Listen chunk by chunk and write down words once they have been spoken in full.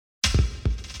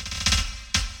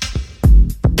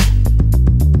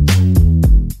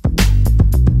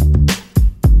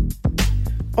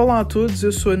Olá a todos,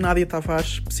 eu sou a Nádia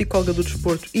Tavares, psicóloga do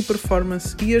desporto e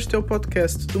performance, e este é o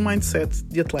podcast do Mindset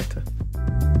de Atleta.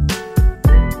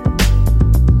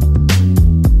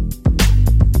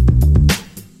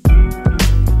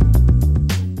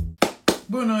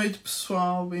 Boa noite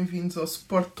pessoal, bem-vindos ao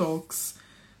Sport Talks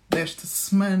desta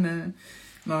semana.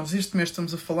 Nós este mês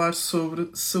estamos a falar sobre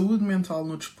saúde mental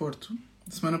no desporto.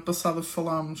 Semana passada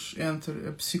falámos entre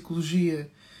a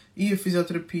psicologia e a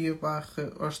fisioterapia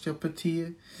 /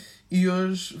 osteopatia, e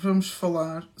hoje vamos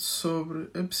falar sobre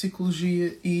a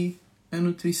psicologia e a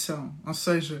nutrição, ou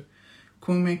seja,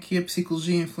 como é que a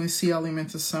psicologia influencia a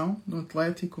alimentação do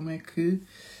atleta e como é que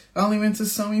a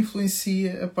alimentação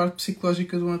influencia a parte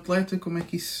psicológica de um atleta, como é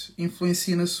que isso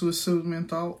influencia na sua saúde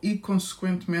mental e,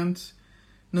 consequentemente,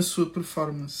 na sua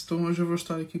performance. Então hoje eu vou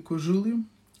estar aqui com o Júlio,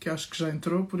 que acho que já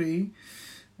entrou por aí.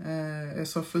 É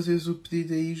só fazeres o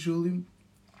pedido aí, Júlio.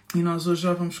 E nós hoje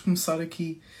já vamos começar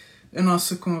aqui a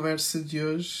nossa conversa de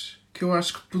hoje, que eu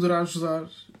acho que poderá ajudar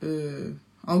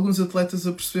alguns atletas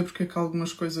a perceber porque é que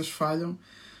algumas coisas falham.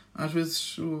 Às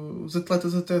vezes os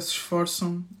atletas até se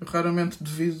esforçam, raramente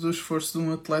devido ao esforço de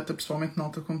um atleta, principalmente na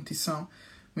alta competição.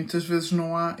 Muitas vezes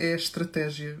não há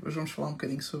estratégia. Hoje vamos falar um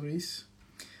bocadinho sobre isso.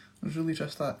 O Júlio já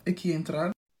está aqui a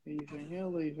entrar. Aí vem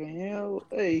ele.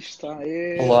 Aí está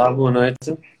ele. Olá, boa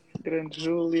noite. Grande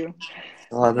Júlio.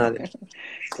 Olá, Nádia.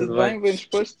 Tudo bem? Bem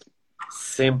disposto?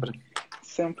 Sempre.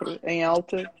 Sempre em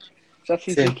alta. Já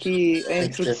fiz Sempre. aqui a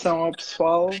introdução ao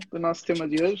pessoal do nosso tema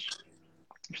de hoje.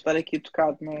 Vou estar aqui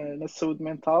tocado na saúde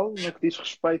mental, no que diz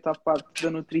respeito à parte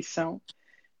da nutrição,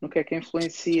 no que é que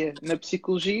influencia na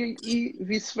psicologia e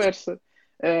vice-versa.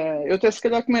 Eu até se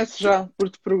calhar começo já por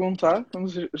te perguntar,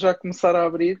 vamos já começar a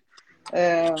abrir,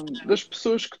 das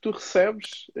pessoas que tu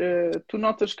recebes, tu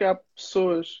notas que há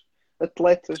pessoas,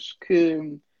 atletas,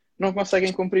 que não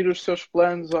conseguem cumprir os seus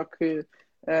planos ou que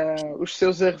os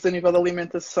seus erros a nível da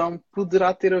alimentação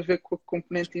poderá ter a ver com a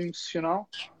componente emocional?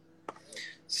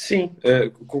 Sim,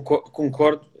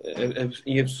 concordo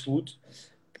em absoluto.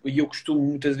 E eu costumo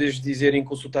muitas vezes dizer em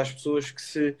consultar as pessoas que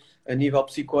se a nível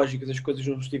psicológico as coisas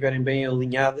não estiverem bem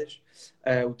alinhadas,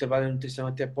 o trabalho da nutrição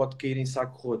até pode cair em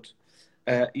saco roto.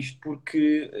 Isto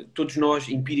porque todos nós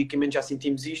empiricamente já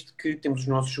sentimos isto, que temos os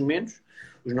nossos momentos,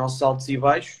 os nossos altos e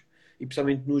baixos, e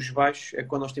principalmente nos baixos é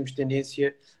quando nós temos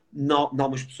tendência, em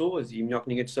algumas pessoas, e melhor que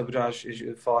ninguém tu saberás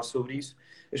falar sobre isso,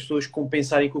 as pessoas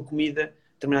compensarem com a comida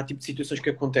determinado tipo de situações que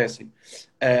acontecem.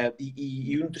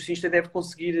 E o nutricionista deve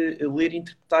conseguir ler e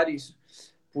interpretar isso,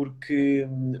 porque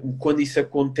quando isso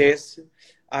acontece,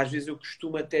 às vezes eu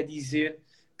costumo até dizer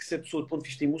que se a pessoa, do ponto de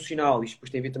vista emocional, isto depois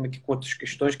tem a ver também aqui com outras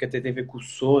questões, que até tem a ver com o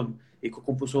sono e com a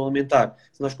compulsão alimentar,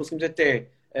 se nós conseguimos até,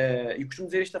 eu costumo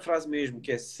dizer esta frase mesmo,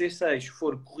 que é, se C6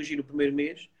 for corrigir o primeiro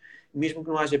mês, mesmo que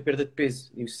não haja perda de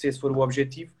peso, e se esse for o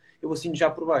objetivo, eu assino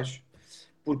já por baixo.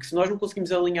 Porque se nós não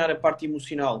conseguimos alinhar a parte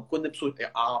emocional, quando a pessoa,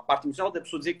 há a parte emocional da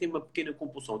pessoa dizer que tem uma pequena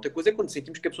compulsão. Outra coisa é quando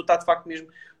sentimos que a pessoa está de facto mesmo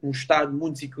num estado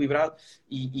muito desequilibrado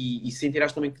e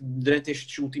sentirás também que durante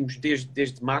estes últimos,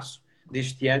 desde março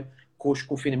deste ano, com os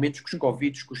confinamentos, com os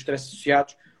Covid, com os stress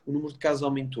associados, o número de casos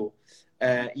aumentou.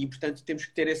 E, portanto, temos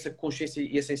que ter essa consciência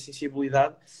e essa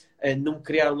sensibilidade, não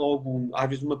criar logo, às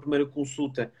vezes, numa primeira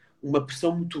consulta, uma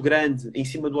pressão muito grande em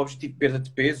cima do objetivo de perda de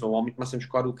peso, ou aumento de massa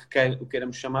muscular, o que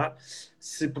queiramos chamar,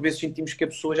 se por vezes sentimos que a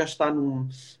pessoa já está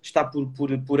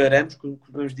por arames, como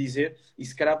podemos dizer, e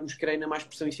se calhar vamos criar ainda mais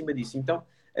pressão em cima disso. Então,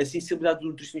 a sensibilidade do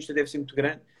nutricionista deve ser muito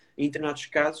grande, em determinados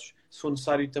casos, se for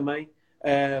necessário também,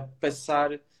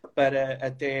 passar para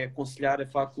até aconselhar a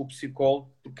falar com o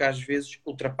psicólogo, porque às vezes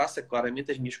ultrapassa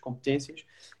claramente as minhas competências,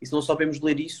 e se não sabemos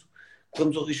ler isso,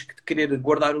 corremos o risco de querer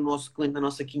guardar o nosso cliente na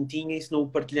nossa quintinha, e se não o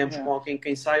partilhamos com alguém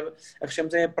quem saiba,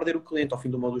 arriscamos a perder o cliente ao fim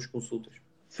de uma ou duas consultas.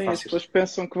 Sim, as pessoas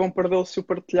pensam que vão perdê-lo se o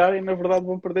partilharem, e na verdade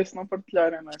vão perder se não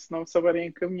partilharem, não é? Se não souberem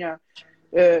encaminhar.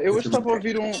 Eu hoje estava a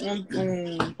ouvir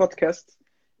um podcast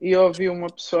e ouvi uma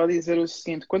pessoa dizer o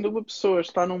seguinte: quando uma pessoa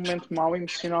está num momento mau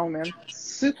emocionalmente,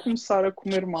 se começar a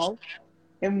comer mal,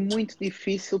 é muito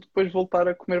difícil depois voltar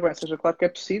a comer bem. Ou seja, claro que é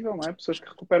possível, não é? Pessoas que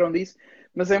recuperam disso,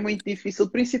 mas é muito difícil,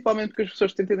 principalmente porque as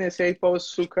pessoas têm tendência a ir para o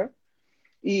açúcar,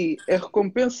 e a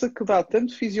recompensa que dá,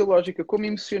 tanto fisiológica como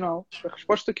emocional, a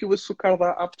resposta que o açúcar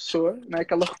dá à pessoa, não é?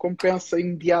 Aquela recompensa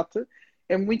imediata,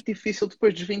 é muito difícil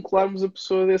depois desvincularmos a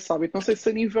pessoa desse hábito. Não sei se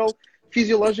a nível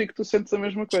fisiológico tu sentes a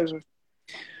mesma coisa.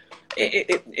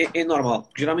 É normal.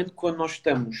 Geralmente quando nós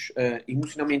estamos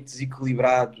emocionalmente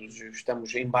desequilibrados,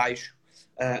 estamos em baixo,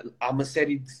 há uma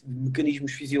série de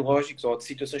mecanismos fisiológicos ou de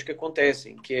situações que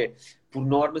acontecem, que é por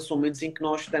norma, são momentos em que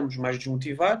nós estamos mais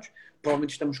desmotivados,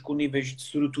 provavelmente estamos com níveis de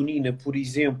serotonina, por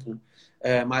exemplo,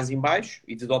 mais em baixo,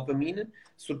 e de dopamina.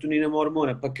 Serotonina é uma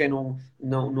hormona, para quem não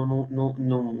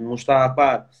está a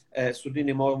par, a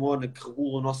serotonina é uma hormona que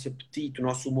regula o nosso apetite, o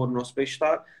nosso humor, o nosso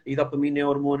bem-estar, e a dopamina é a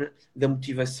hormona da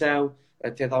motivação,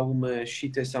 até de alguma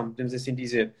excitação, podemos assim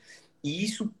dizer. E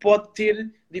isso pode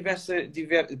ter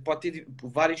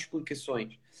várias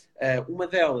explicações. Uma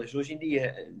delas, hoje em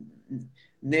dia,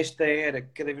 nesta era que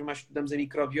cada vez mais estudamos a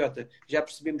microbiota, já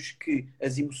percebemos que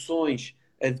as emoções,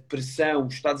 a depressão,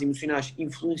 os estados emocionais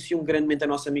influenciam grandemente a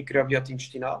nossa microbiota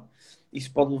intestinal.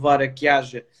 Isso pode levar a que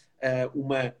haja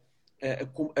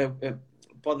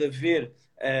pode haver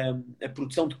a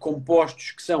produção de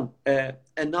compostos que são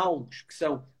análogos, que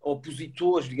são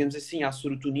opositores, digamos assim, à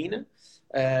serotonina,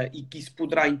 e que isso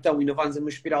poderá então levar-nos a uma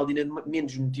espiral de ainda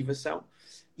menos motivação.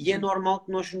 E é normal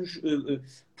que nós nos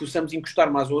possamos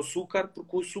encostar mais ao açúcar,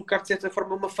 porque o açúcar, de certa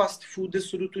forma, é uma fast food da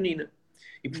serotonina.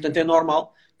 E, portanto, é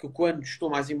normal que quando estou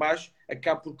mais em baixo,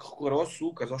 acabe por recorrer ao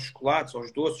açúcar, aos chocolates,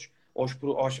 aos doces,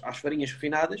 às farinhas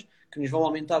refinadas, que nos vão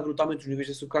aumentar brutalmente os níveis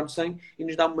de açúcar no sangue e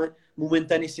nos dá uma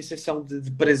momentânea sensação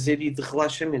de prazer e de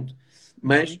relaxamento.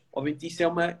 Mas, obviamente, isso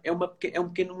é um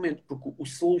pequeno momento, porque o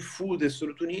slow food da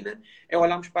serotonina é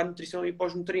olharmos para a nutrição e para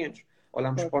os nutrientes.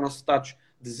 Olharmos para os nossos status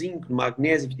de zinco, de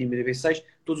magnésio, vitamina B6,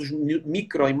 todos os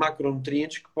micro e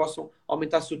macronutrientes que possam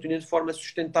aumentar a serotonina de forma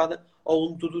sustentada ao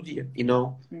longo de todo o dia e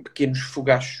não pequenos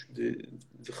fogachos de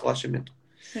relaxamento.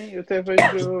 Sim, eu até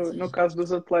vejo no caso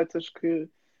dos atletas que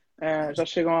já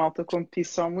chegam a alta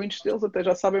competição, muitos deles até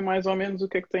já sabem mais ou menos o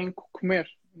que é que têm que comer,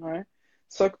 não é?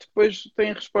 Só que depois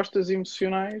têm respostas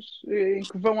emocionais em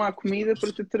que vão à comida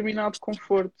para ter determinado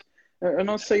conforto. Eu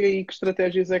não sei aí que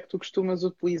estratégias é que tu costumas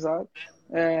utilizar.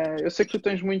 Eu sei que tu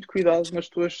tens muito cuidado nas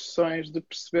tuas sessões de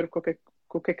perceber com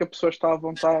o que é que a pessoa está à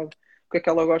vontade, o que é que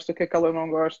ela gosta, o que é que ela não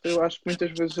gosta. Eu acho que muitas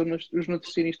vezes os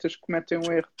nutricionistas cometem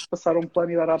um erro de passar um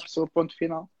plano e dar à pessoa ponto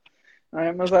final. Não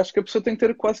é? Mas acho que a pessoa tem que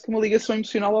ter quase que uma ligação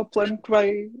emocional ao plano que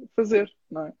vai fazer,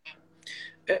 não é?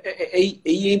 Aí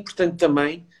é importante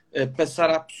também passar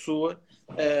à pessoa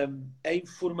a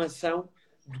informação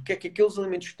do que é que aqueles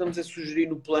alimentos que estamos a sugerir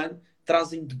no plano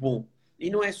trazem de bom. E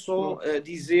não é só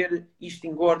dizer isto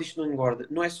engorda, isto não engorda.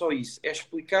 Não é só isso. É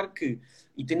explicar que,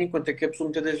 e tendo em conta que a pessoa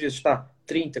muitas das vezes está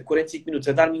 30, 45 minutos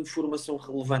a dar-me informação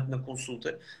relevante na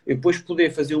consulta, eu depois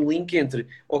poder fazer um link entre,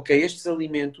 ok, estes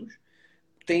alimentos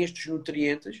têm estes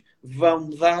nutrientes,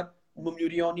 vão-me dar uma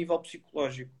melhoria ao nível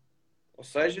psicológico. Ou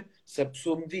seja, se a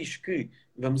pessoa me diz que,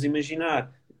 vamos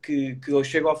imaginar, que eu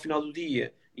chego ao final do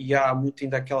dia e há muito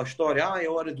ainda aquela história, é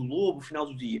a hora do lobo, o final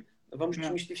do dia. Vamos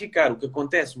desmistificar. O que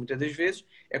acontece muitas das vezes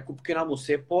é que o pequeno almoço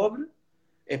é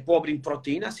pobre em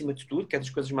proteína, acima de tudo, que é das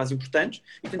coisas mais importantes,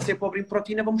 e tendo de ser pobre em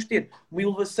proteína, vamos ter uma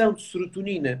elevação de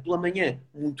serotonina pela manhã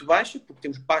muito baixa, porque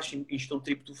temos baixa ingestão de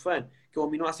triptofano, que é o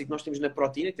aminoácido que nós temos na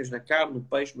proteína, que temos na carne, no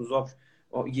peixe, nos ovos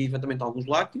e eventualmente alguns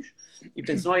lácteos, e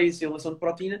portanto se não há essa elevação de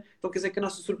proteína, então quer dizer que a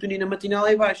nossa serotonina matinal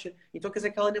é baixa, então quer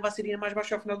dizer que ela ainda vai ser ainda mais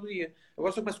baixa ao final do dia.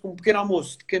 Agora se eu começo com um pequeno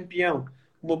almoço de campeão,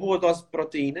 uma boa dose de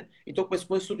proteína, então começo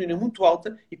com uma serotonina muito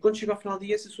alta e quando chego ao final do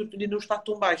dia essa serotonina não está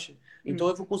tão baixa. Então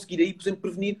eu vou conseguir aí, por exemplo,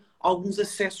 prevenir alguns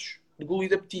acessos de gula e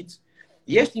de apetite.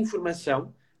 E esta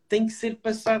informação tem que ser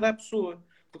passada à pessoa.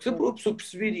 Porque se a pessoa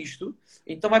perceber isto,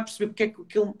 então vai perceber porque é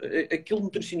que aquele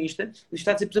nutricionista lhe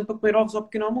está a dizer, por exemplo, para comer ovos ao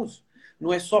pequeno almoço.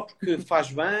 Não é só porque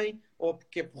faz bem, ou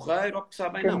porque é porreiro, ou porque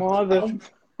sabe bem, não.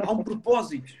 Há um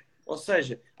propósito. Ou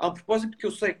seja, há um propósito porque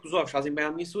eu sei que os ovos fazem bem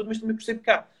à minha saúde, mas também percebo que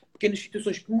há pequenas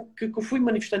situações que eu fui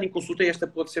manifestando em consulta, e esta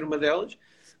pode ser uma delas,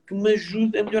 que me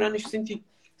ajuda a melhorar neste sentido.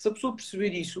 Se a pessoa perceber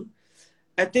isso,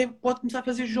 até pode começar a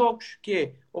fazer jogos, que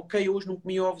é, ok, hoje não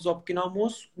comi ovos ao pequeno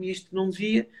almoço, comi isto que não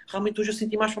devia, realmente hoje eu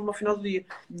senti mais fome ao final do dia.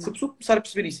 Se a pessoa começar a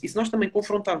perceber isso, e se nós também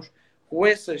confrontarmos com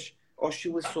essas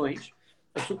oscilações,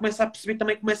 a pessoa começa a perceber,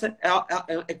 também começa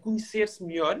a conhecer-se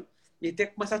melhor e até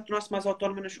começa a tornar-se mais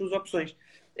autónoma nas suas opções.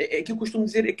 É aquilo que eu costumo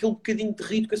dizer, aquele bocadinho de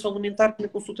reeducação alimentar que na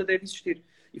consulta deve existir.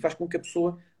 E faz com que a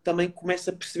pessoa também comece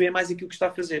a perceber mais aquilo que está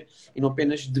a fazer e não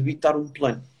apenas debitar um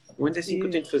plano. Não é assim que eu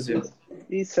tento fazer.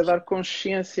 Isso é dar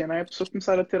consciência, não é? A pessoa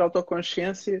começar a ter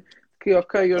autoconsciência que,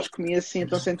 ok, hoje comi assim,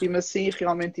 então senti-me assim,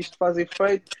 realmente isto faz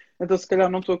efeito, então se calhar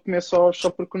não estou a comer só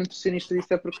porque o nutricionista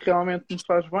disse, é porque realmente me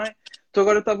faz bem. Então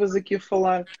agora estavas aqui a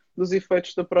falar dos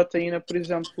efeitos da proteína, por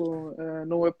exemplo,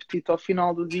 no apetite ao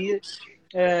final do dia.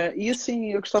 E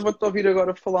assim, eu gostava de te ouvir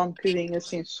agora falar um bocadinho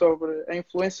assim, sobre a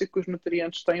influência que os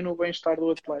nutrientes têm no bem-estar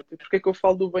do atleta. E porquê é que eu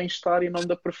falo do bem-estar e não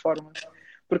da performance?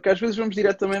 Porque às vezes vamos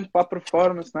diretamente para a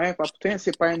performance, não é? Para a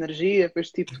potência, para a energia, para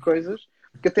este tipo de coisas.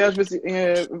 que até às vezes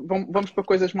vamos para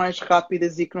coisas mais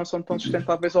rápidas e que não são tão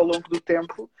sustentáveis ao longo do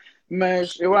tempo,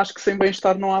 mas eu acho que sem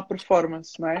bem-estar não há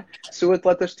performance, não é? Se o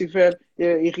atleta estiver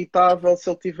irritável, se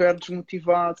ele estiver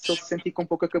desmotivado, se ele se sentir com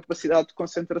pouca capacidade de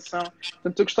concentração.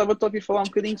 Portanto, eu gostava de ouvir falar um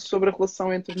bocadinho sobre a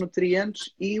relação entre os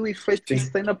nutrientes e o efeito que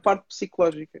isso tem na parte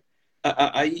psicológica.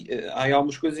 Há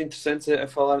algumas coisas interessantes a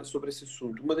falar sobre esse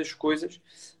assunto. Uma das coisas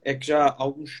é que já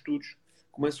alguns estudos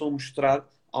começam a mostrar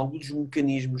alguns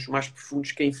mecanismos mais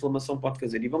profundos que a inflamação pode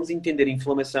fazer. E vamos entender a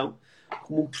inflamação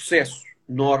como um processo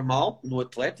normal no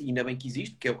atleta, e ainda bem que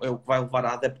existe, que é o que vai levar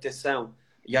à adaptação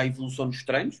e à evolução nos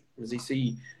treinos, mas isso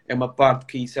aí é uma parte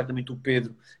que aí certamente o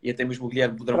Pedro e até mesmo o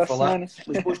Guilherme poderão falar. Mas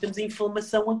depois temos a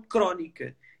inflamação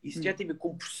crónica. Isso já tem a ver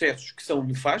com processos que são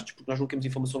nefastos, porque nós não queremos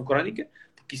inflamação crónica,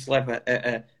 porque isso leva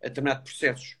a determinados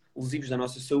processos lesivos da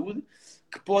nossa saúde,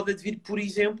 que pode advir, por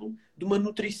exemplo, de uma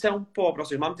nutrição pobre, ou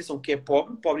seja, uma alimentação que é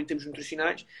pobre em termos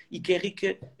nutricionais, e que é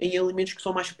rica em alimentos que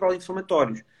são mais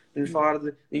pró-inflamatórios. Podemos falar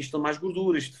de ingestão de mais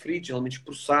gorduras, de fritos, alimentos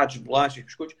processados, bolachas,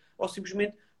 biscoitos, ou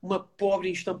simplesmente uma pobre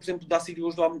ingestão, por exemplo, de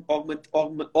ácidos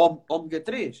ômega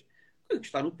 3, que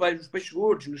está no peixe, nos peixes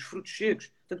gordos, nos frutos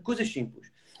secos, portanto, coisas simples.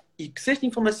 E que se esta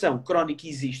inflamação crónica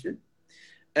existe,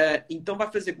 então vai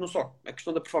fazer que não só a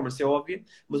questão da performance é óbvia,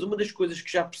 mas uma das coisas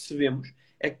que já percebemos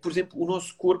é que, por exemplo, o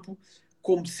nosso corpo,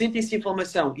 como sente essa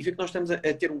inflamação e vê que nós estamos a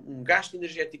ter um gasto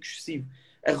energético excessivo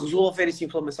a resolver essa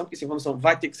inflamação, porque essa inflamação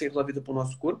vai ter que ser resolvida pelo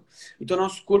nosso corpo, então o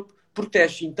nosso corpo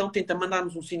protege, então tenta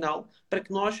mandar-nos um sinal para que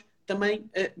nós também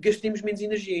gastemos menos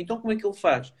energia. Então como é que ele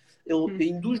faz? Ele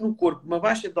induz no corpo uma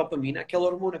baixa de dopamina, aquela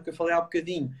hormona que eu falei há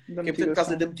bocadinho, que é por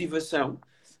causa da motivação,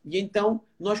 e então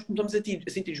nós começamos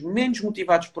a sentir menos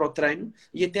motivados para o treino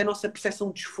e até a nossa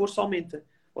percepção de esforço aumenta.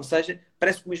 Ou seja,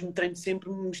 parece que o mesmo treino sempre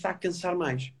me está a cansar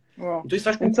mais. Uau. Então isso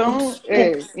faz com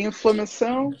que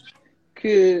inflamação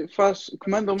que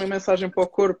manda uma mensagem para o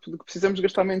corpo de que precisamos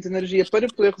gastar menos energia para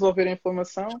poder resolver a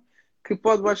inflamação, que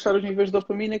pode baixar os níveis de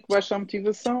dopamina, que baixa a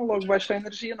motivação, logo baixa a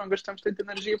energia, não gastamos tanta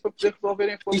energia para poder resolver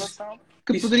a inflamação,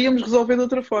 poderíamos resolver de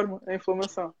outra forma, a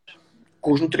inflamação.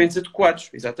 Com os nutrientes adequados,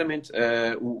 exatamente.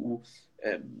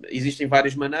 Existem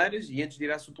várias maneiras, e antes de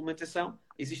ir à suplementação,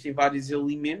 existem vários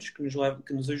alimentos que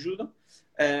nos ajudam,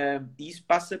 e isso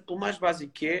passa pelo mais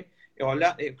básico, que é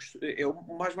olhar, é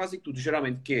o mais básico de tudo,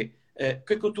 geralmente, que é o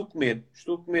que é que eu estou a comer?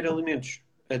 Estou a comer alimentos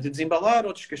de desembalar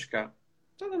ou descascar?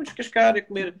 Então, a descascar é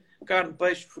comer carne,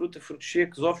 peixe, frutos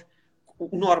secos, ovos,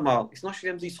 o normal. E se nós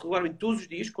fizermos isso regularmente todos os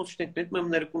dias, consistentemente, de uma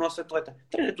maneira que o nosso atleta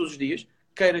treina todos os dias,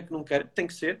 queira que não queira, tem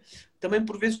que ser. Também,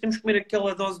 por vezes, temos que comer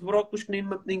aquela dose de brócolis que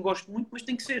nem gosto muito, mas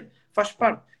tem que ser. Faz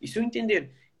parte. E se eu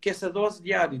entender que essa dose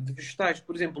diária de vegetais,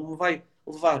 por exemplo, me vai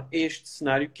levar a este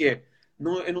cenário, que é,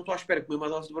 eu não estou à espera de comer uma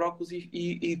dose de brócolis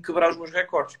e quebrar os meus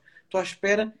recordes. Estou à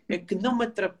espera é que não me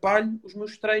atrapalhe os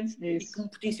meus treinos e que me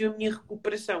potencie a minha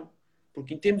recuperação.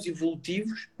 Porque em termos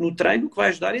evolutivos, no treino, o que vai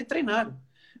ajudar é treinar.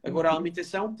 Agora, a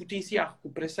alimentação potencia a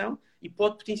recuperação e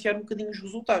pode potenciar um bocadinho os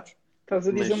resultados. Estás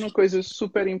a dizer uma coisa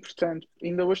super importante.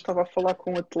 Ainda hoje estava a falar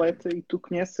com um atleta, e tu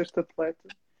conheces este atleta,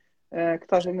 que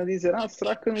estava-me a dizer,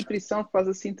 será que a nutrição faz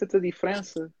assim tanta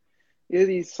diferença? Eu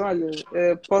disse, olha,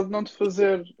 pode não te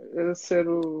fazer ser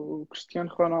o Cristiano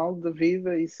Ronaldo da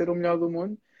vida e ser o melhor do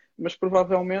mundo, mas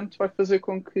provavelmente vai fazer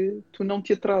com que tu não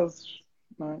te atrases,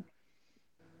 não é?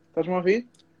 Estás-me a ouvir?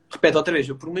 Repete outra vez,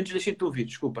 eu por menos deixei-te ouvir,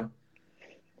 desculpa.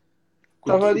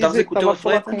 Estava a dizer que estava a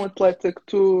falar com um atleta que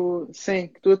tu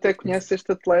até conheces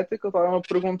este atleta, que ele estava a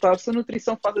perguntar se a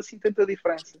nutrição faz assim tanta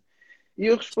diferença. E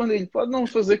eu respondi-lhe, pode não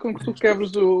fazer com que tu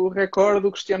quebres o recorde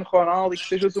do Cristiano Ronaldo e que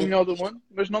sejas o melhor do mundo,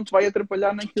 mas não te vai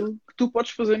atrapalhar naquilo que tu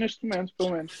podes fazer neste momento,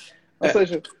 pelo menos. Ou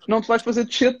seja, não te vai fazer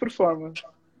descer de performance.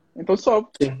 Então sobe.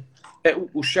 Sim.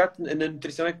 O chato na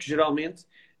nutrição é que geralmente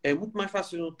é muito mais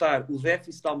fácil notar o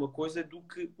déficit de alguma coisa do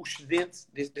que o excedente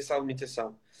dessa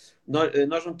alimentação.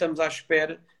 Nós não estamos à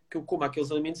espera que eu coma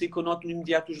aqueles alimentos e que eu note no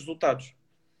imediato os resultados.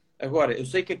 Agora, eu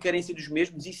sei que a carência dos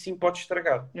mesmos, isso sim pode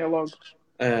estragar. É logo.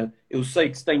 Eu sei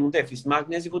que se tenho um déficit de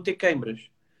magnésio, vou ter queimbras.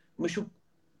 Mas se eu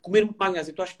comer muito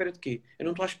magnésio, estou à espera de quê? Eu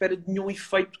não estou à espera de nenhum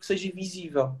efeito que seja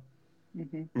visível.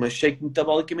 Mas sei que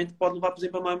metabolicamente pode levar, por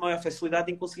exemplo, a uma maior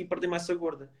facilidade em conseguir perder massa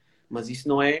gorda. Mas isso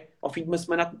não é ao fim de uma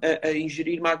semana a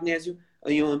ingerir magnésio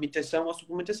em alimentação ou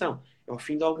suplementação. É ao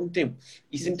fim de algum tempo.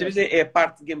 Isso muitas vezes é a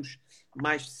parte, digamos,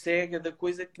 mais cega da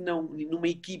coisa, que não, numa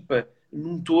equipa,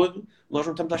 num todo, nós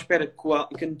não estamos à espera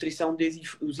que a nutrição dê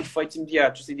os efeitos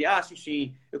imediatos. Assim,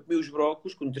 sim, eu comi os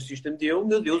brócolos que o nutricionista me deu,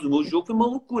 meu Deus, o meu jogo foi uma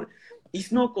loucura.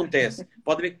 Isso não acontece.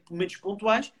 Pode haver momentos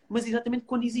pontuais, mas exatamente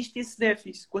quando existe esse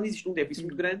déficit. Quando existe um déficit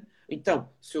muito grande, então,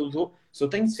 se eu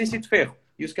tenho deficiência de ferro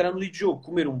e eu, se calhar, no dia de jogo,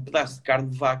 comer um pedaço de carne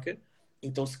de vaca,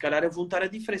 Então, se calhar, eu vou notar a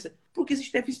diferença. Porque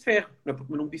existe déficit de ferro. Não é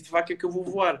porque num bife de vaca que eu vou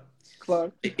voar.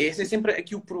 Claro. Esse é sempre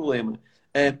aqui o problema.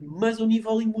 Mas ao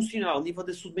nível emocional, ao nível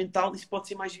da saúde mental, isso pode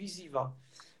ser mais visível.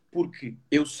 Porque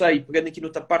eu sei, pegando aqui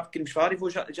noutra parte que queremos falar, e vou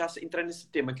já entrar nesse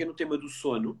tema, que é no tema do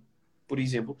sono, por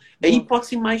exemplo, aí pode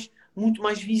ser muito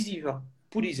mais visível.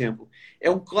 Por exemplo, é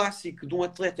um clássico de um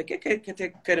atleta que até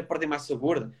queira perder massa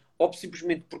gorda, ou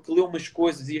simplesmente porque leu umas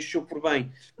coisas e achou por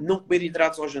bem não comer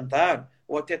hidratos ao jantar,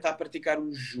 ou até está a praticar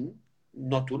um jejum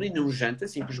noturno e não janta,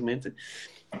 simplesmente.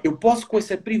 Eu posso, com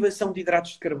essa privação de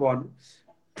hidratos de carbono,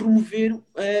 promover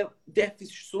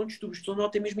déficits de sono, distúrbios de sono ou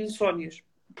até mesmo insónias.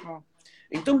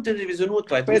 Então, muitas vezes, eu no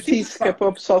atleta... Repete isso, que é para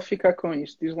o pessoal ficar com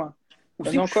isto. Diz lá.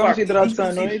 Não comes hidratos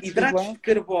à noite, hidratos de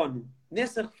carbono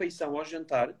nessa refeição ao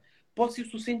jantar pode ser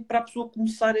suficiente para a pessoa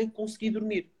começar a conseguir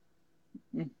dormir.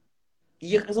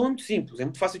 E a razão é muito simples, é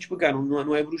muito fácil de explicar,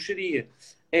 não é bruxaria.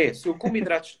 Se eu como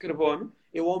hidratos de carbono,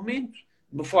 eu aumento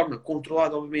de uma forma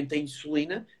controlada, obviamente, a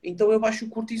insulina, então eu baixo o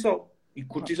cortisol. E o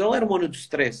cortisol é a hormona do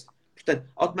stress. Portanto,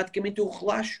 automaticamente eu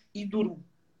relaxo e durmo.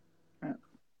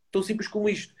 Tão simples como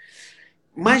isto.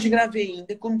 Mais grave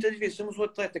ainda, como muitas vezes somos um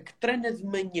atleta que treina de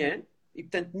manhã e,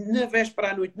 portanto, na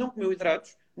véspera à noite não comeu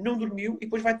hidratos, não dormiu e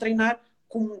depois vai treinar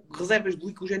com reservas de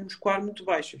glicogênio muscular muito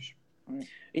baixas.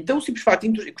 Então, o simples facto,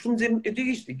 eu costumo dizer, eu digo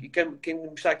isto, e quem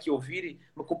me está aqui a ouvir e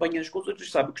me acompanha nas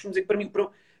consultas sabe, eu costumo dizer que para mim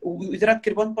o hidrato de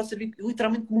carbono pode servir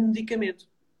literalmente como um medicamento.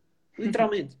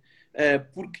 Literalmente.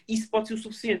 Porque isso pode ser o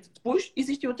suficiente. Depois,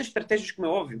 existem outras estratégias, como é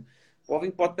óbvio. O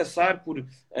jovem pode passar por,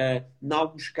 em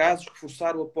alguns casos,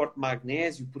 reforçar o aporte de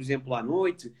magnésio, por exemplo, à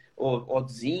noite, ou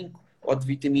de zinco, ou de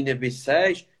vitamina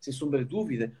B6, sem sombra de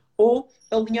dúvida. Ou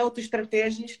alinhar outras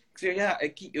estratégias, que já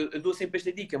aqui eu dou sempre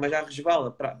esta dica, mas já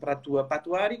resvala para a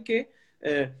tua área, que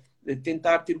é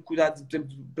tentar ter o cuidado de, por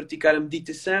exemplo, de praticar a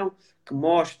meditação, que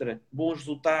mostra bons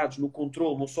resultados no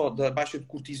controle, não só da baixa de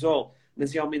cortisol,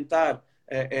 mas em aumentar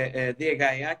a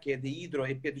DHEA, que é da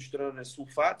hidroepiandrosterona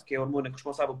sulfato, que é a hormona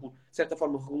responsável por, de certa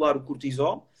forma, regular o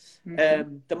cortisol.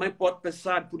 Também pode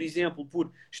passar, por exemplo,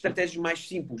 por estratégias mais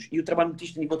simples, e eu trabalho muito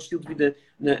isto a nível de estilo de vida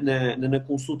na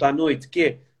consulta à noite, que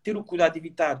é ter o cuidado de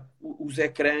evitar os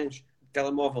ecrãs, o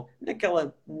telemóvel,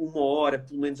 naquela 1 hora,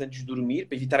 pelo menos antes de dormir,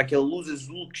 para evitar aquela luz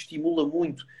azul que estimula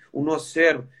muito o nosso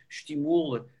cérebro,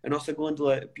 estimula a nossa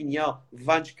glândula pineal,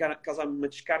 vai-nos causar uma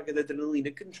descarga de adrenalina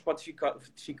que nos pode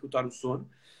dificultar o sono.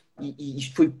 E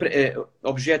isto foi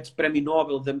objeto de prémio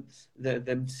Nobel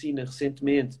da medicina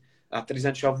recentemente, há 3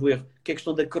 anos, salvo erro, que é a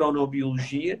questão da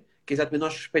cronobiologia, que é exatamente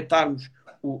nós respeitarmos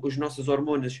as nossas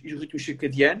hormonas e os ritmos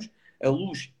circadianos. A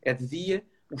luz é de dia,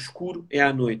 o escuro é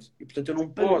à noite. E, portanto, eu não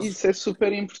posso... Isso é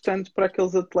super importante para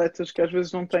aqueles atletas que às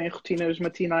vezes não têm rotinas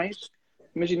matinais.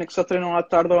 Imagina que só treinam à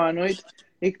tarde ou à noite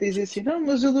e que dizem assim, não,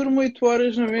 mas eu durmo 8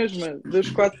 horas na mesma, das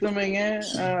 4 da manhã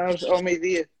ao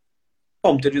meio-dia.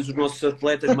 Bom, muitas vezes os nossos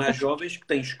atletas mais jovens que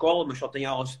têm escola, mas só têm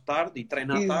aulas de tarde e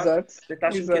treinam à tarde,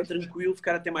 acham que é tranquilo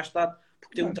ficar até mais tarde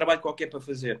porque tem um trabalho qualquer para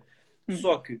fazer.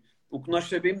 Só que o que nós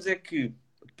sabemos é que,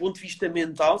 do ponto de vista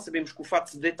mental, sabemos que o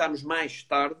facto de deitarmos mais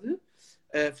tarde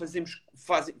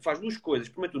faz 2 coisas.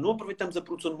 Primeiro, não aproveitamos a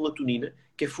produção de melatonina,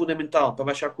 que é fundamental para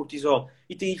baixar o cortisol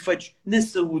e tem efeitos na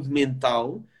saúde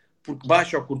mental, porque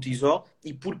baixa o cortisol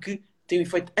e porque tem um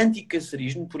efeito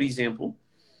anticancerígeno, por exemplo.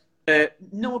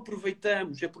 Não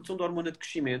aproveitamos a produção de hormona de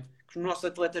crescimento, que os nossos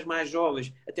atletas mais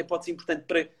jovens até pode ser importante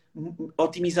para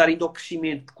otimizar ainda o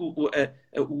crescimento, porque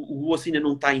o osso ainda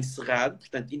não está encerrado,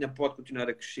 portanto ainda pode continuar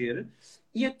a crescer.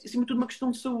 E é, acima de tudo, uma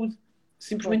questão de saúde.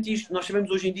 Simplesmente isto. Nós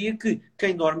sabemos hoje em dia que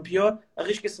quem dorme pior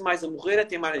arrisca-se mais a morrer, a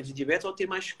ter mais diabetes ou a ter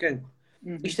mais cancro.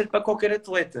 Isto é para qualquer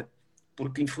atleta.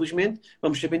 Porque, infelizmente,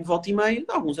 vamos sabendo de volta e meia,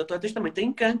 alguns atletas também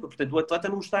têm cancro. Portanto, o atleta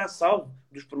não está a salvo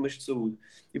dos problemas de saúde.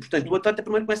 E, portanto, o atleta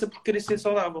primeiro começa por querer ser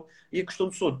saudável. E a questão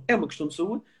do sono é uma questão de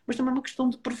saúde, mas também é uma questão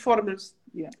de performance.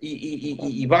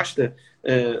 E basta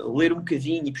ler um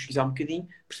bocadinho e pesquisar um bocadinho,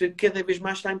 perceber que cada vez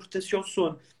mais está a importância ao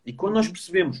sono. E quando nós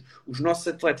percebemos os nossos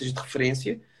atletas de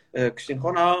referência, Cristiano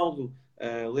Ronaldo,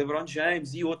 LeBron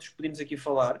James e outros que podemos aqui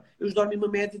falar, eles dormem uma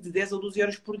média de 10 a 12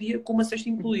 horas por dia, com uma cesta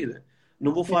incluída.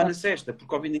 Não vou falar na sexta,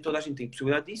 porque obviamente nem toda a gente tem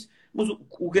possibilidade disso, mas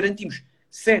o garantimos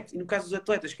 7, e no caso dos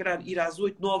atletas, querer ir às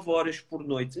 8, 9 horas por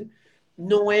noite,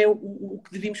 não é o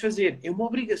que devíamos fazer. É uma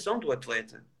obrigação do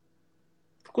atleta.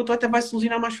 Porque o atleta vai se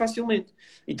lesionar mais facilmente.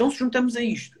 Então, se juntamos a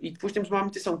isto, e depois temos uma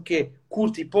alimentação que é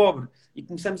curta e pobre, e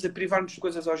começamos a privar-nos de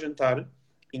coisas ao jantar,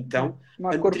 então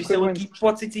a nutrição aqui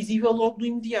pode ser decisiva logo no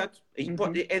imediato. Aí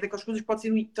é daquelas coisas que pode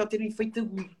ter um efeito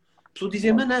agudo. A pessoa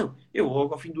dizer, mas não, eu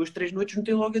logo ao fim de 2, 3 noites não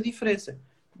tenho logo a diferença.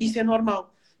 Isso é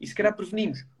normal. E se calhar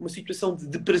prevenimos uma situação de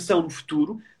depressão no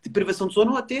futuro, de privação de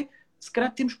sono, ou até se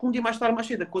calhar temos que um dia mais tarde, mais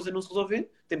cedo, a coisa não se resolver,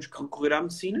 temos que recorrer à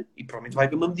medicina e provavelmente vai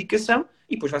haver uma medicação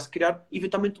e depois vai-se criar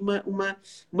eventualmente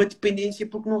uma dependência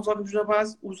porque não resolvemos na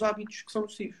base os hábitos que são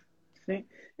nocivos. Sim.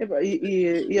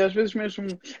 E às vezes mesmo,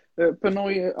 para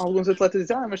não ir, alguns atletas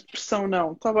dizem, mas depressão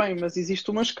não. Está bem, mas existe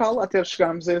uma escala até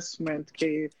chegarmos a esse momento, que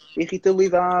é a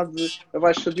irritabilidade, a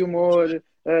baixa de humor,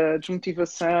 a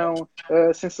desmotivação,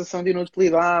 a sensação de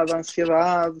inutilidade, a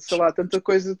ansiedade, sei lá, tanta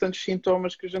coisa, tantos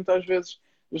sintomas que a gente às vezes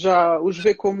já os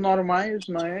vê como normais,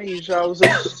 não é? E já os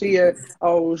associa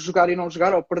ao jogar e não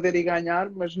jogar, ao perder e ganhar,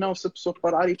 mas não se a pessoa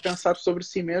parar e pensar sobre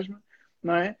si mesma,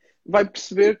 não é? Vai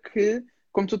perceber que,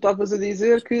 como tu estavas a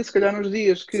dizer, que se calhar nos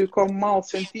dias que come mal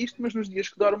sente isto, mas nos dias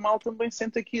que dorme mal também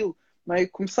sente aquilo. Não é? E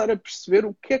começar a perceber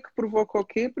o que é que provoca o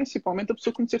quê, principalmente a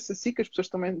pessoa conhecer-se a si, que as pessoas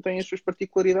também têm as suas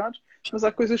particularidades, mas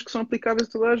há coisas que são aplicáveis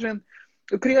a toda a gente.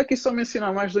 Eu queria aqui só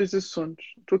mencionar mais dois assuntos.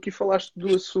 Tu aqui falaste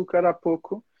do açúcar há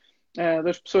pouco,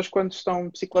 das pessoas quando estão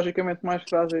psicologicamente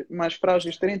mais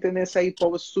frágeis terem tendência a ir para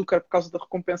o açúcar por causa da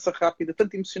recompensa rápida,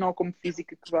 tanto emocional como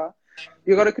física que dá.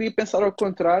 E agora queria pensar ao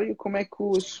contrário, como é que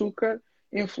o açúcar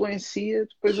influencia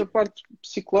depois a parte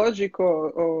psicológica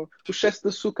ou o excesso de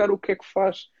açúcar, o que é que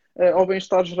faz ao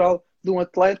bem-estar geral de um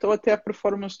atleta ou até à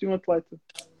performance de um atleta.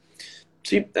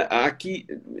 Sim, há aqui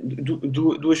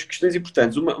duas questões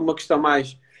importantes. Uma questão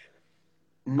mais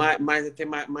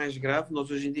grave.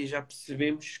 Nós hoje em dia já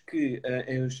percebemos que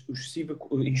a excessiva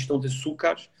ingestão de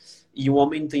açúcares e o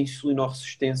aumento da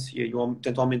insulinoresistência e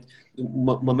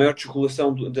uma maior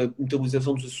desregulação da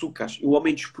metabolização dos açúcares e o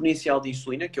aumento exponencial da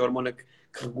insulina, que é a hormona que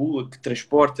regula, que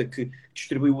transporta, que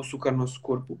distribui o açúcar no nosso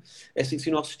corpo, essa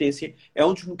insulinoresistência é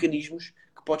um dos mecanismos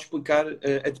que pode explicar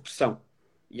a depressão.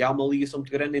 E há uma ligação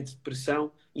muito grande entre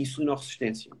depressão e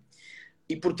insulinoresistência.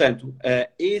 E, portanto,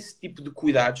 esse tipo de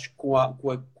cuidados com a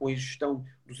ingestão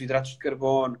dos hidratos de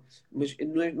carbono, mas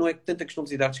não é tanta questão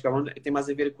dos hidratos de carbono, tem mais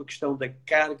a ver com a questão da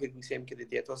carga glicémica da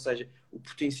dieta, ou seja, o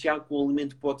potencial que o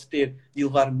alimento pode ter de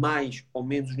elevar mais ou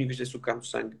menos os níveis de açúcar no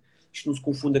sangue. Isto não se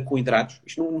confunda com hidratos.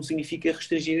 Isto não significa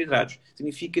restringir hidratos.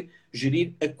 Significa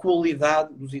gerir a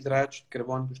qualidade dos hidratos de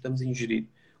carbono que estamos a ingerir.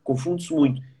 Confunde-se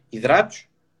muito hidratos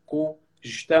com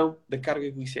gestão da carga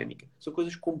glicémica. São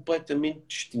coisas completamente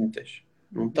distintas.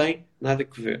 Não tem nada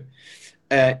a ver.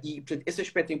 E, portanto, esse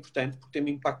aspecto é importante porque tem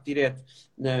um impacto direto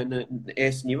a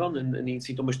esse nível, em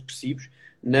sintomas depressivos,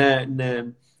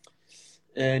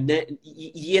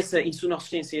 e essa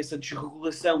insulinoresistência, essa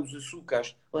desregulação dos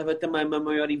açúcares leva também a uma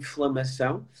maior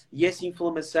inflamação e essa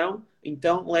inflamação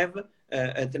então leva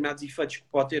a determinados efeitos que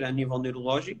pode ter a nível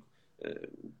neurológico,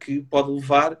 que pode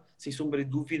levar, sem sombra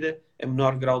de dúvida, a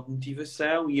menor grau de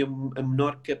motivação e a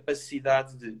menor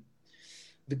capacidade de...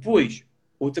 Depois,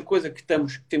 outra coisa que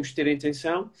temos de ter em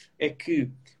atenção é que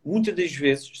muitas das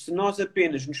vezes, se nós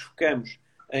apenas nos focamos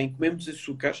em comermos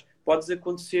açúcares, pode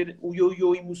acontecer o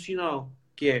ioiô emocional,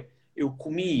 que é, eu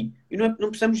comi, e não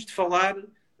precisamos de falar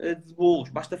de bolos,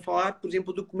 basta falar, por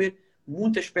exemplo, de comer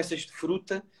muitas peças de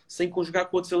fruta sem conjugar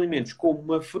com outros alimentos, como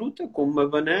uma fruta, como uma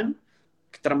banana,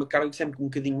 que terá uma carga glicémica um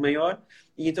bocadinho maior,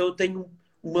 e então eu tenho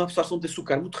uma absorção de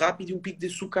açúcar muito rápida e um pico de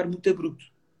açúcar muito abrupto.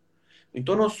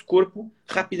 Então o nosso corpo,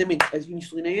 rapidamente, a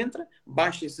insulina entra,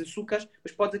 baixa esses açúcares,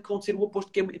 mas pode acontecer o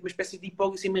oposto, que é uma espécie de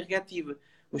hipoglicemia reativa,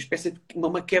 uma espécie de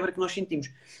uma quebra que nós sentimos.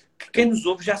 Que quem nos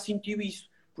ouve já sentiu isso.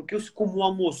 Porque eu, como um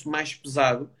almoço mais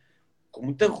pesado, com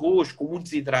muito arroz, com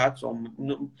muitos hidratos,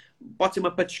 pode ser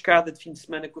uma patiscada de fim de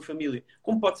semana com a família,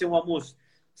 como pode ser um almoço,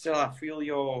 sei lá, fui ali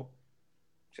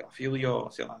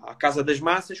à Casa das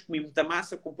Massas, comi muita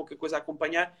massa, com pouca coisa a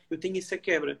acompanhar, eu tenho essa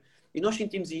quebra. E nós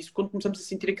sentimos isso quando começamos a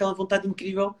sentir aquela vontade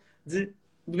incrível de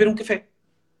beber um café.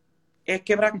 É a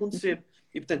quebra a acontecer.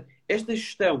 E, portanto, esta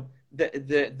gestão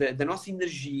da nossa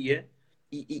energia,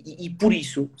 e por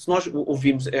isso, se nós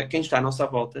ouvirmos quem está à nossa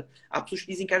volta, há pessoas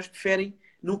que dizem que elas preferem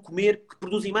não comer, que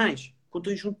produzem mais. Quando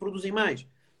estão juntos, produzem mais.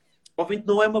 Obviamente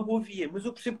não é uma boa via, mas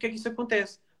eu percebo porque é que isso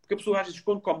acontece. Porque a pessoa, às vezes,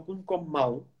 quando come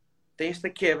mal, tem esta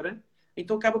quebra,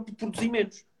 então acaba por produzir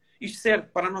menos. Isto serve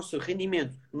para o nosso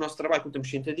rendimento, no nosso trabalho quando estamos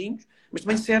sentadinhos, mas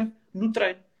também serve no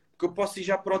treino. Porque eu posso ir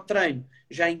já para o treino,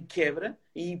 já em quebra,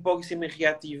 em hipoglicemia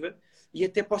reativa, e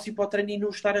até posso ir para o treino e não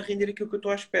estar a render aquilo que eu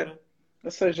estou à espera. Ou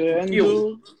seja,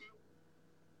 ando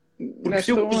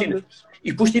nesta onda.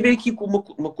 E depois tive aqui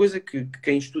uma coisa que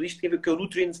quem estuda isto tem a ver com o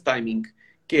nutrient timing,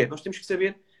 que é, nós temos que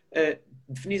saber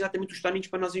definir exatamente os timings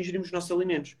para nós ingerirmos os nossos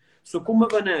alimentos. Se eu como uma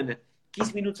banana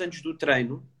 15 minutos antes do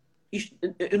treino,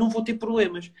 eu não vou ter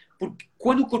problemas. Porque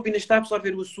quando o corpo ainda está a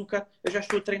absorver o açúcar, eu já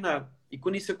estou a treinar. E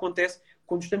quando isso acontece,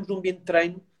 quando estamos num ambiente de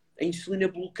treino, a insulina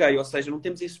bloqueia, ou seja, não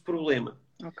temos esse problema.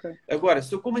 Ok. Agora,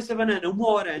 se eu como essa banana 1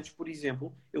 hora antes, por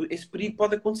exemplo, esse perigo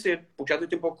pode acontecer, porque já deu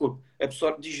tempo ao corpo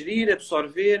digerir,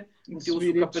 absorver, meter o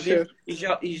Subir e açúcar para dentro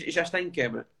descer. e já está em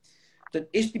quebra. Portanto,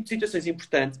 este tipo de situações é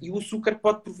importante e o açúcar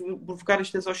pode provocar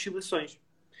estas oscilações.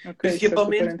 Ok, isso é super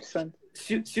Principalmente interessante.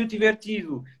 se eu tiver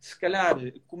tido, se calhar,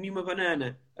 comi uma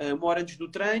banana 1 hora antes do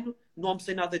treino, não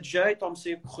almocei nada de jeito,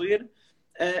 almocei a correr,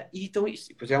 e então isso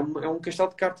depois é um castelo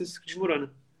de cartas que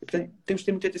desmorona. Portanto, Sim. temos de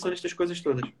ter muita atenção nestas coisas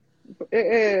todas.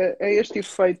 É este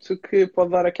efeito que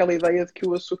pode dar aquela ideia de que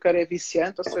o açúcar é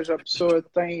viciante, ou seja, a pessoa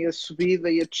tem a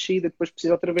subida e a descida, depois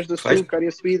precisa outra vez de Pois, açúcar e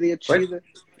a subida e a pois. descida.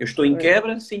 Eu estou em É,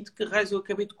 quebra, sinto que raios eu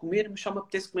acabei de comer, mas só me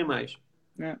apetece comer mais.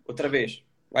 é, Outra vez,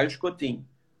 vai um escotinho,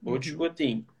 outro uhum,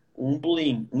 escotinho, um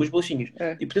bolinho, umas bolachinhas.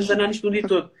 é, E podemos andar nisto o dia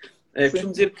todo. sim,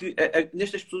 Costumo dizer que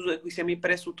nestas pessoas a glicemia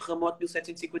parece o terremoto de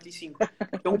 1755,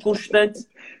 porque é um constante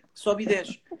sobe e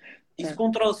desce. Isso é,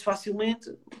 controla-se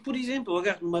facilmente. Por exemplo, eu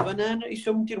agarro numa banana e se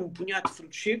eu meter um punhado de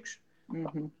frutos secos,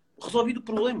 uhum, resolvido o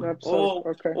problema. absorve,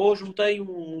 Ou ok. juntei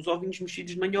uns ovinhos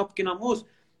mexidos de manhã ao pequeno almoço.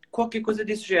 Qualquer coisa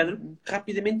desse género, Uhum,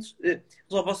 rapidamente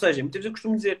resolve. Ou seja, muitas vezes eu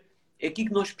costumo dizer, é aqui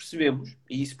que nós percebemos,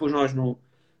 e isso depois nós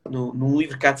num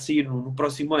livro que há de sair no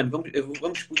próximo ano,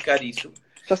 vamos explicar isso,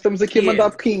 já estamos aqui a que é, mandar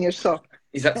boquinhas só.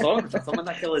 exato, só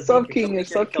mandar aquela Só dica, boquinhas,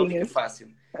 só aquela dica boquinhas. fácil,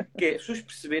 que é as pessoas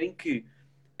perceberem que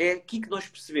é aqui que nós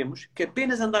percebemos que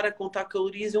apenas andar a contar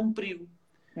calorias é um perigo.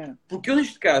 É, Porque eu,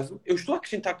 neste caso, eu estou a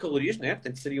acrescentar calorias, não é?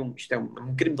 Portanto, isto é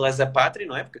um crime de lesa pátria,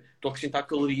 não é? Porque estou a acrescentar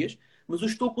calorias, mas eu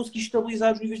estou a conseguir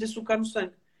estabilizar os níveis de açúcar no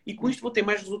sangue. E com isto vou ter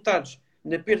mais resultados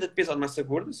na perda de peso ou de massa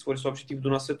gorda, se for esse o objetivo do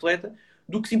nosso atleta,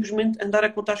 do que simplesmente andar a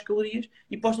contar as calorias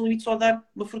e posso, no limite, só dar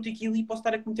uma frutiquila e posso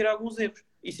estar a cometer alguns erros.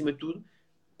 E, acima de tudo,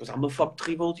 pois há uma fome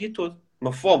terrível o dia todo.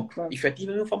 Uma fome claro.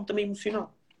 efetiva e uma fome também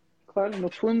emocional. Claro,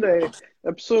 no fundo é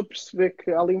a pessoa perceber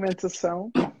que a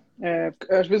alimentação,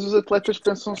 às vezes os atletas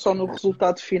pensam só no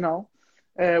resultado final.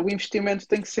 O investimento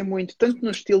tem que ser muito, tanto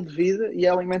no estilo de vida, e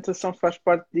a alimentação faz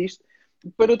parte disto,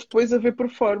 para depois haver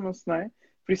performance, não é?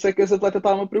 Por isso é que as atletas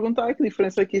estavam a perguntar que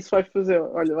diferença é que isso vai fazer.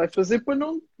 Olha, vai fazer para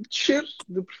não descer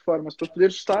de performance, para poder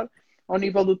estar ao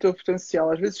nível do teu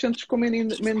potencial. Às vezes sentes com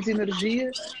menos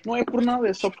energia, não é por nada,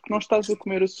 é só porque não estás a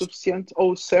comer o suficiente,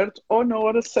 ou o certo, ou na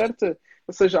hora certa.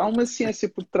 Ou seja, há uma ciência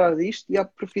por trás disto e há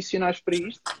profissionais para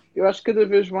isto. Eu acho que cada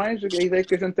vez mais a ideia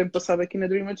que a gente tem passado aqui na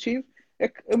Dream Achieve é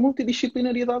que a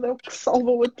multidisciplinaridade é o que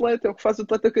salva o atleta, é o que faz o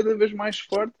atleta cada vez mais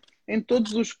forte em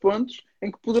todos os pontos em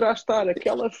que poderá estar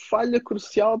aquela falha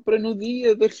crucial para no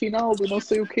dia da final do não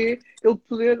sei o quê, ele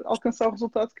poder alcançar o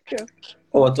resultado que quer.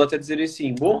 Ou estou até a dizer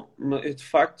assim, bom, de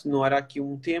facto não era aqui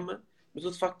um tema, mas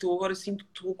eu de facto agora sinto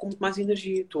que estou com muito mais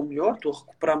energia, estou melhor, estou a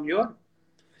recuperar melhor.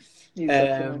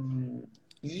 Exatamente. Um,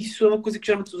 e isso é uma coisa que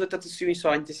geralmente os atletas associam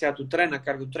só à intensidade do treino, à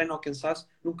carga do treino, ao cansaço,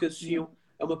 nunca associam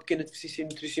a uma pequena deficiência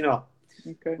nutricional.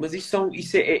 Okay. Mas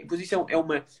pois isso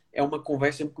é uma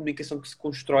conversa, é uma comunicação que se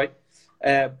constrói,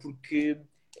 porque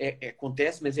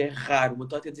acontece, mas é raro. Uma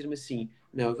atleta dizer-me assim,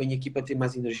 não, eu venho aqui para ter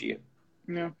mais energia.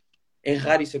 Não. É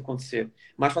raro isso acontecer.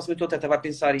 Mais facilmente o atleta vai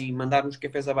pensar em mandar uns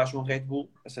cafés abaixo a um Red Bull,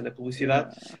 passando a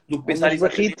publicidade, Yeah. do que Ou pensar umas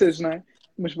exatamente barritas, não é?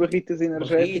 Umas barritas em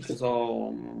energéticas. barritas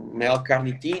ou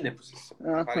L-carnitina,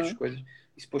 várias Uh-huh. coisas.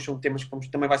 Isso depois são temas que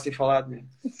também vai ser falado, né?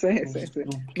 Sim, sim, sim.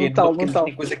 Numa Num pequena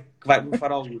tal. coisa que vai no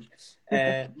farol luz.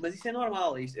 Mas isso é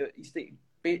normal.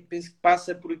 Penso que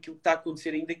passa por aquilo que está a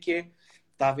acontecer ainda, que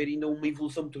está a haver ainda uma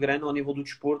evolução muito grande ao nível do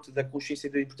desporto, da consciência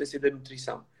da importância da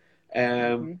nutrição.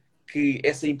 Uhum. Que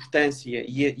essa importância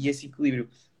e esse equilíbrio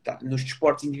nos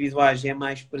desportos individuais é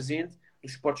mais presente,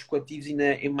 nos desportos coletivos ainda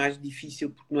é mais difícil,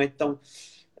 porque não é tão...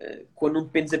 quando não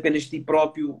dependes apenas de ti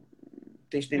próprio,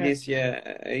 tens É. tendência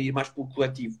a ir mais pelo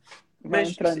coletivo. Vai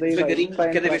Mas entrando a ideia. devagarinho, Vai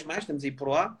cada entrar. vez mais estamos a ir por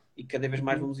lá e cada vez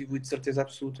mais Uhum. vamos evoluir de certeza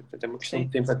absoluta. Portanto, é uma questão Sim,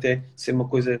 de tempo até ser uma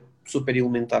coisa super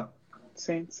elementar.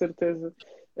 sim, de certeza.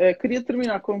 Queria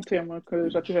terminar com um tema que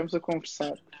já tivemos a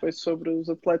conversar, que foi sobre os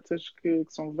atletas que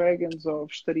são veganos ou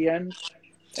vegetarianos.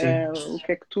 Sim. O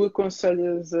que é que tu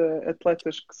aconselhas a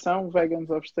atletas que são veganos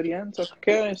ou vegetarianos ou que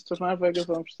querem se tornar veganos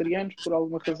ou vegetarianos por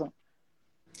alguma razão?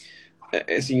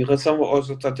 Assim, em relação aos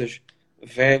atletas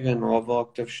vegan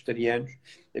ou vegetarianos,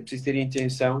 é preciso ter a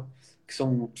intenção que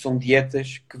são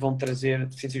dietas que vão trazer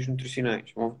deficiências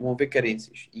nutricionais, vão haver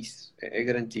carências, isso é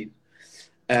garantido.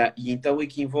 E então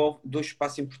aqui envolve dois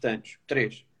passos importantes.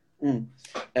 Três.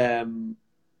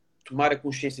 Tomar a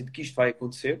consciência de que isto vai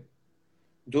acontecer.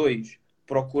 Dois,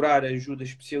 procurar ajuda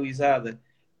especializada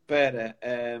para,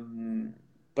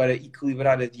 para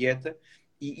equilibrar a dieta.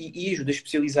 E ajuda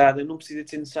especializada não precisa de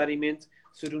ser necessariamente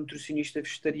ser um nutricionista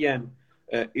vegetariano.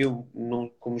 Eu, não,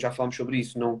 como já falámos sobre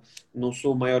isso, não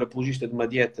sou o maior apologista de uma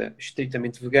dieta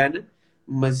estritamente vegana,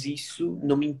 mas isso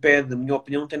não me impede, a minha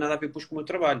opinião não tem nada a ver depois com o meu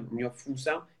trabalho. A minha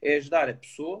função é ajudar a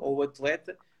pessoa ou o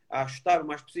atleta a ajustar o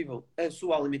mais possível a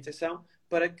sua alimentação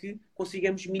para que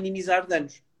consigamos minimizar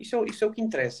danos. Isso é o que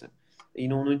interessa. E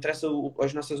não interessa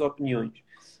as nossas opiniões.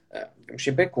 Temos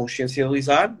sempre a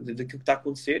consciencializar daquilo que está a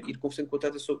acontecer e de conversar com o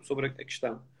atleta sobre a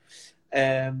questão.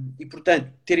 E,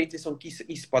 portanto, ter a intenção que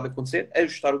isso pode acontecer,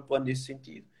 ajustar o plano nesse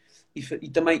sentido. E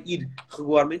também ir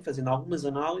regularmente fazendo algumas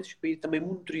análises para ir também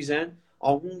monitorizando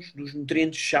alguns dos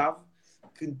nutrientes-chave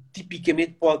que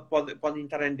tipicamente podem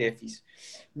entrar em déficit.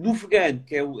 No vegano,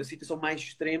 que é a situação mais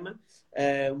extrema,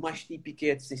 o mais típico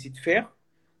é a deficiência de ferro,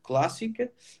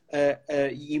 clássica,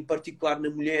 e em particular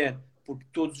na mulher, porque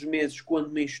todos os meses,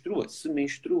 quando menstrua, se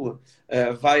menstrua,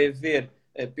 vai haver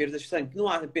perdas de sangue. Não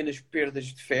há apenas perdas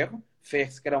de ferro,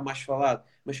 se calhar é o mais falado,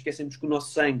 mas esquecemos que o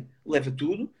nosso sangue leva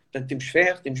tudo. Portanto, temos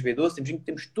ferro, temos B12, temos zinco,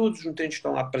 temos todos os nutrientes que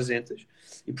estão lá presentes.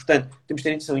 E, portanto, temos que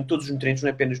ter atenção em todos os nutrientes, não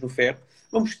é apenas no ferro.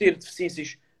 Vamos ter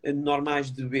deficiências normais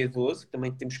de B12, que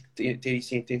também temos que ter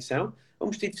isso em atenção.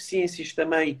 Vamos ter deficiências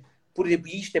também, por exemplo,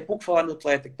 e isto é pouco falar no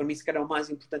atleta, que para mim se calhar é o mais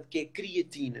importante, que é a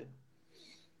creatina.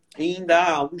 Ainda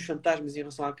há alguns fantasmas em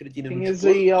relação à creatina no Tinhas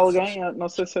desporto. aí alguém, não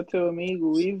sei se é teu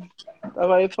amigo, o Ivo,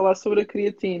 estava aí a falar sobre a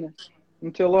creatina.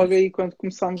 Meteu logo aí quando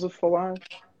começámos a falar.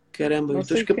 Caramba, Não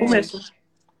então sei escapou quem é. essa.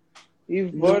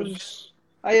 Ivo Não. Borges.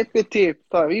 É PT.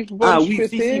 Tá, Ivo Borges, o Ivo,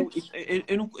 PT. sim.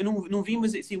 Eu não vi,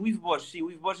 mas sim, o Ivo Borges. Sim,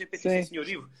 o Ivo Borges é PT, sim, Sim. senhor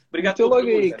Ivo. Obrigado Meteu pela logo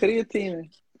aí, pergunta. creatina.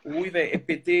 O Ivo é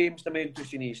PT, mas também é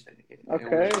nutricionista. Ok,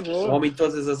 um boa. homem de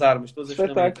todas as armas, todas as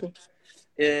ferramentas. Espetáculo.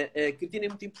 A creatina é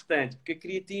muito importante, porque a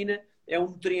creatina é um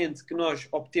nutriente que nós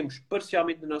obtemos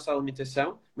parcialmente na nossa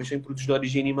alimentação, mas sem produtos de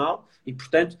origem animal, e,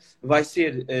 portanto, vai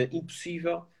ser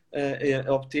impossível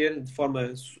obter de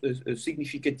forma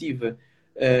significativa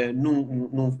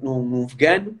num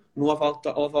vegano. No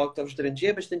ovo-lacto-vegetariano já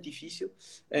é bastante difícil,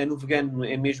 no vegano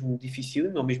é mesmo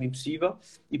difícil, não é mesmo impossível,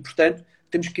 e, portanto,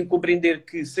 temos que compreender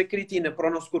que se a creatina para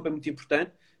o nosso corpo é muito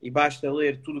importante, e basta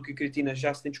ler tudo o que a creatina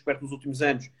já se tem descoberto nos últimos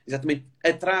anos, exatamente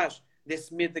atrás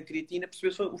desse medo da creatina,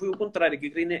 percebeu-se foi o contrário, que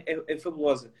a creatina é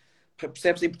fabulosa.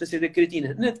 Percebe-se a importância da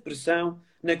creatina na depressão,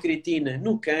 na creatina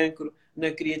no cancro,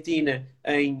 na creatina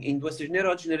em doenças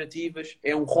neurodegenerativas,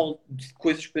 é um rol de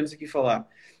coisas que podemos aqui falar.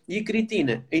 E a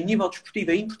creatina, em nível desportivo,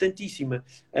 é importantíssima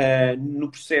no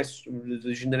processo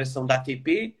de generação da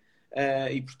ATP,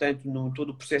 e, portanto, no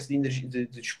todo o processo de, energia,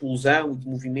 de explosão, de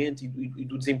movimento e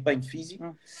do desempenho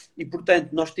físico. E,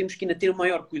 portanto, nós temos que ainda ter o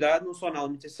maior cuidado, não só na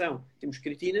alimentação, temos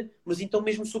creatina, mas então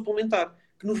mesmo suplementar,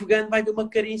 que no vegano vai haver uma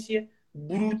carência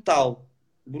brutal.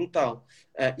 Brutal.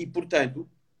 E, portanto,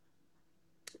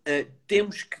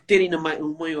 temos que ter ainda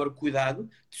um maior cuidado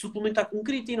de suplementar com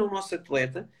creatina o nosso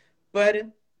atleta para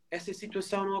essa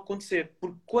situação não acontecer.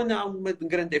 Porque quando há uma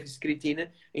grande déficit de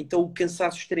creatina, então o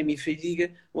cansaço extremo e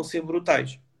fadiga vão ser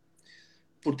brutais.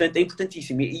 Portanto, é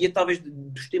importantíssimo. E é talvez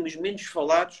dos temas menos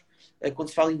falados quando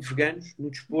se fala em veganos no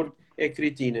desporto, é a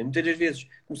creatina. Muitas das vezes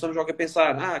começamos logo a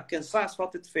pensar, cansaço,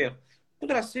 falta de ferro.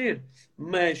 Poderá ser,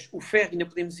 mas o ferro ainda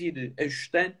podemos ir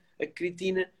ajustando. A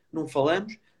creatina não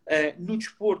falamos. No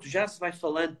desporto já se vai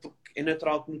falando, porque é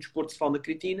natural que no desporto se fale na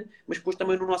creatina, mas depois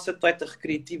também no nosso atleta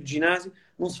recreativo de ginásio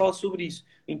não se fala sobre isso.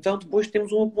 Então depois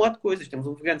temos um acumulado de coisas. Temos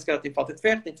um vegano que se calhar tem falta de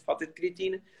ferro, tem falta de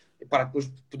creatina. E para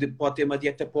depois pode ter uma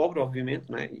dieta pobre,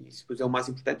 obviamente, não é? E isso depois é o mais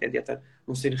importante, é a dieta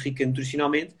não ser rica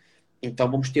nutricionalmente. Então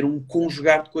vamos ter um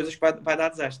conjugar de coisas que vai dar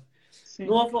desastre. Sim.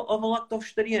 No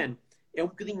ovo-lacto-vegetariano é um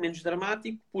bocadinho menos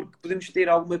dramático, porque podemos ter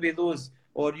alguma B12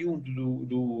 oriundo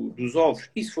dos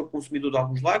ovos, e se for consumidor de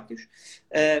alguns lácteos.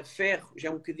 Ferro já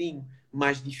é um bocadinho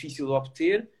mais difícil de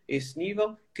obter, esse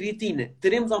nível. Creatina,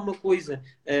 teremos alguma coisa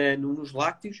nos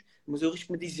lácteos, mas eu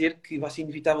arrisco-me a dizer que vai ser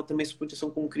inevitável também a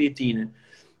suplementação com creatina.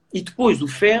 E depois, o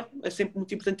ferro, é sempre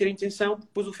muito importante ter atenção, porque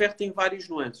depois o ferro tem várias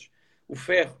nuances. O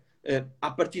ferro, à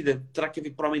partida, terá que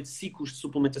haver provavelmente ciclos de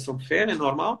suplementação de ferro, é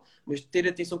normal, mas ter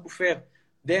atenção que o ferro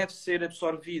deve ser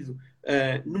absorvido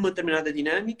numa determinada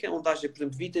dinâmica, onde haja, por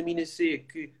exemplo, vitamina C,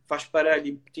 que faz parelho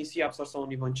e potencia a absorção ao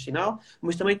nível intestinal,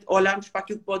 mas também olharmos para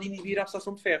aquilo que pode inibir a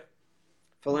absorção de ferro.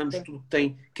 Falamos de tudo que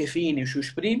tem cafeína e os seus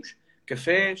primos,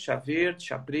 café, chá verde,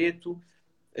 chá preto,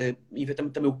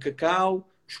 eventualmente também o cacau,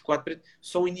 o chocolate preto,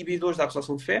 são inibidores da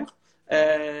absorção de ferro,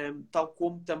 tal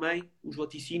como também os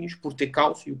laticínios, por ter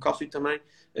cálcio, e o cálcio também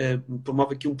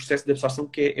promove aqui um processo de absorção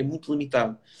que é muito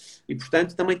limitado. E,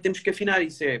 portanto, também temos que afinar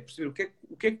isso, perceber o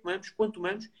que é que tomamos, quando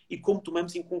tomamos e como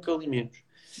tomamos e com que alimentos.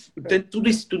 E, portanto, tudo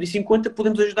isso em conta,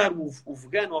 podemos ajudar o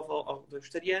vegano ou o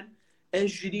vegetariano a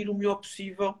gerir o melhor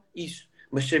possível isso.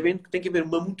 Mas sabendo que tem que haver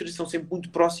uma monitorização sempre muito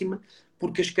próxima,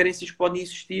 porque as carências podem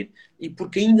existir e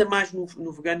porque ainda mais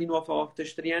no vegano e no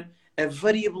ovo-vegetariano a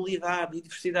variabilidade e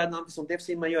diversidade na alimentação deve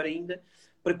ser maior ainda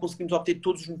para conseguirmos obter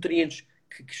todos os nutrientes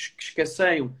que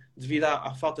escasseiam devido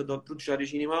à falta de produtos de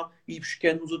origem animal e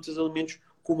buscando os outros alimentos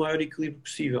com o maior equilíbrio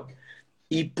possível.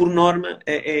 E, por norma,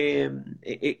 é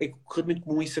corretamente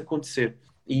comum isso acontecer.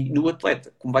 E no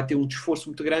atleta, como vai ter um esforço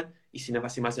muito grande, isso ainda vai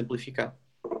ser mais amplificado.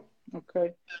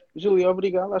 Ok. Júlio,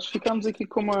 obrigado. Acho que ficámos aqui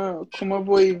com uma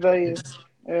boa ideia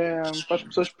para as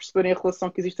pessoas perceberem a relação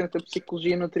que existe entre a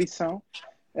psicologia e a nutrição.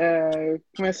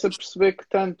 Começo a perceber que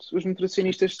tanto os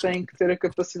nutricionistas têm que ter a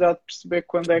capacidade de perceber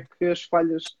quando é que as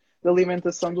falhas da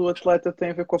alimentação do atleta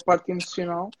têm a ver com a parte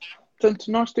emocional,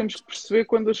 tanto nós temos que perceber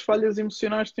quando as falhas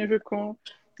emocionais têm a ver com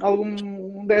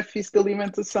algum déficit de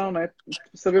alimentação, não é?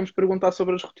 Sabemos perguntar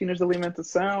sobre as rotinas de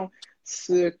alimentação,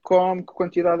 se come, que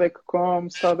quantidade é que come,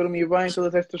 se está a dormir bem,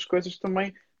 todas estas coisas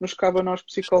também nos cabe a nós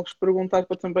psicólogos perguntar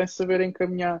para também saber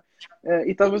encaminhar. E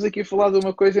estavas aqui a falar de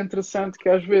uma coisa interessante, que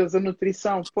às vezes a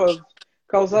nutrição pode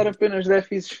causar apenas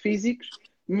déficits físicos,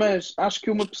 mas acho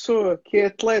que uma pessoa que é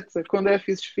atleta com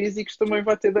déficits físicos também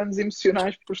vai ter danos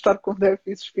emocionais por estar com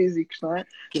déficits físicos, não é?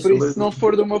 Por isso, se não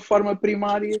for de uma forma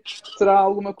primária, terá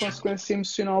alguma consequência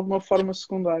emocional de uma forma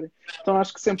secundária. Então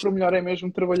acho que sempre o melhor é mesmo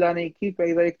trabalhar em equipa. A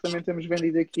ideia que também temos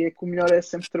vendido aqui é que o melhor é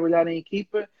sempre trabalhar em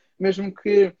equipa, mesmo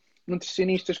que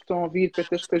nutricionistas que estão a ouvir, PTs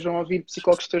que estejam a ouvir,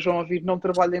 psicólogos que estejam a ouvir, não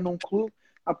trabalhem num clube,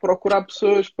 a procurar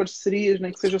pessoas, parcerias,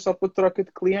 nem que seja só para troca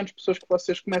de clientes, pessoas que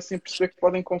vocês comecem a perceber que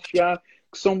podem confiar,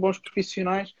 que são bons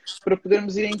profissionais, para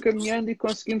podermos ir encaminhando e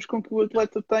conseguirmos com que o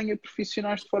atleta tenha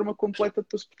profissionais de forma completa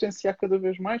para se potenciar cada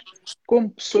vez mais, como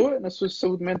pessoa, na sua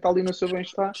saúde mental e no seu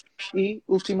bem-estar, e,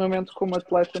 ultimamente, como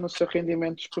atleta no seu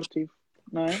rendimento desportivo.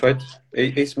 Não é? Perfeito. É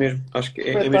isso mesmo. Acho que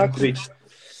é mesmo por isso.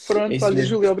 Pronto, olha,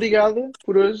 Júlia, obrigada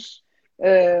por hoje.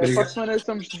 Para a semana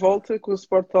estamos de volta com o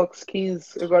Sport Talks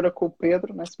 15, agora com o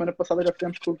Pedro. Na semana passada já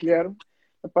fizemos com o Guilherme,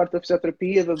 a parte da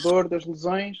fisioterapia, da dor, das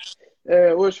lesões.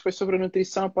 Hoje foi sobre a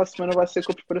nutrição, para a semana vai ser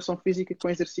com a preparação física, com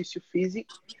exercício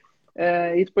físico.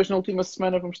 E depois na última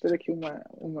semana vamos ter aqui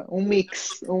um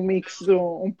mix de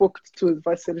um pouco de tudo,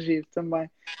 vai ser giro também.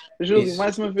 Júlio,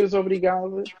 mais uma vez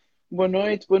obrigado. Boa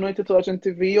noite a toda a gente que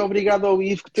esteve aí. Obrigado ao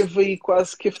Ivo, que esteve aí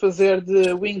quase que a fazer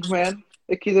de wingman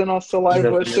aqui da nossa live.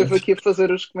 Hoje esteve aqui a fazer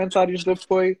os comentários de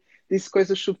apoio, disse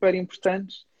coisas super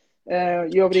importantes.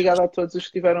 E obrigado a todos os que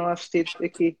estiveram a assistir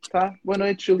aqui, tá? Boa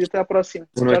noite, Júlio, até à próxima.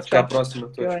 Boa noite, tchau, até à próxima a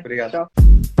todos. Obrigado. Tchau.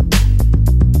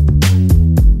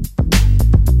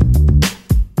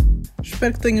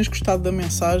 Espero que tenhas gostado da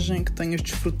mensagem, que tenhas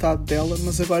desfrutado dela,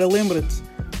 mas agora lembra-te,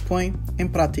 põe em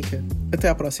prática. Até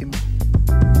à próxima.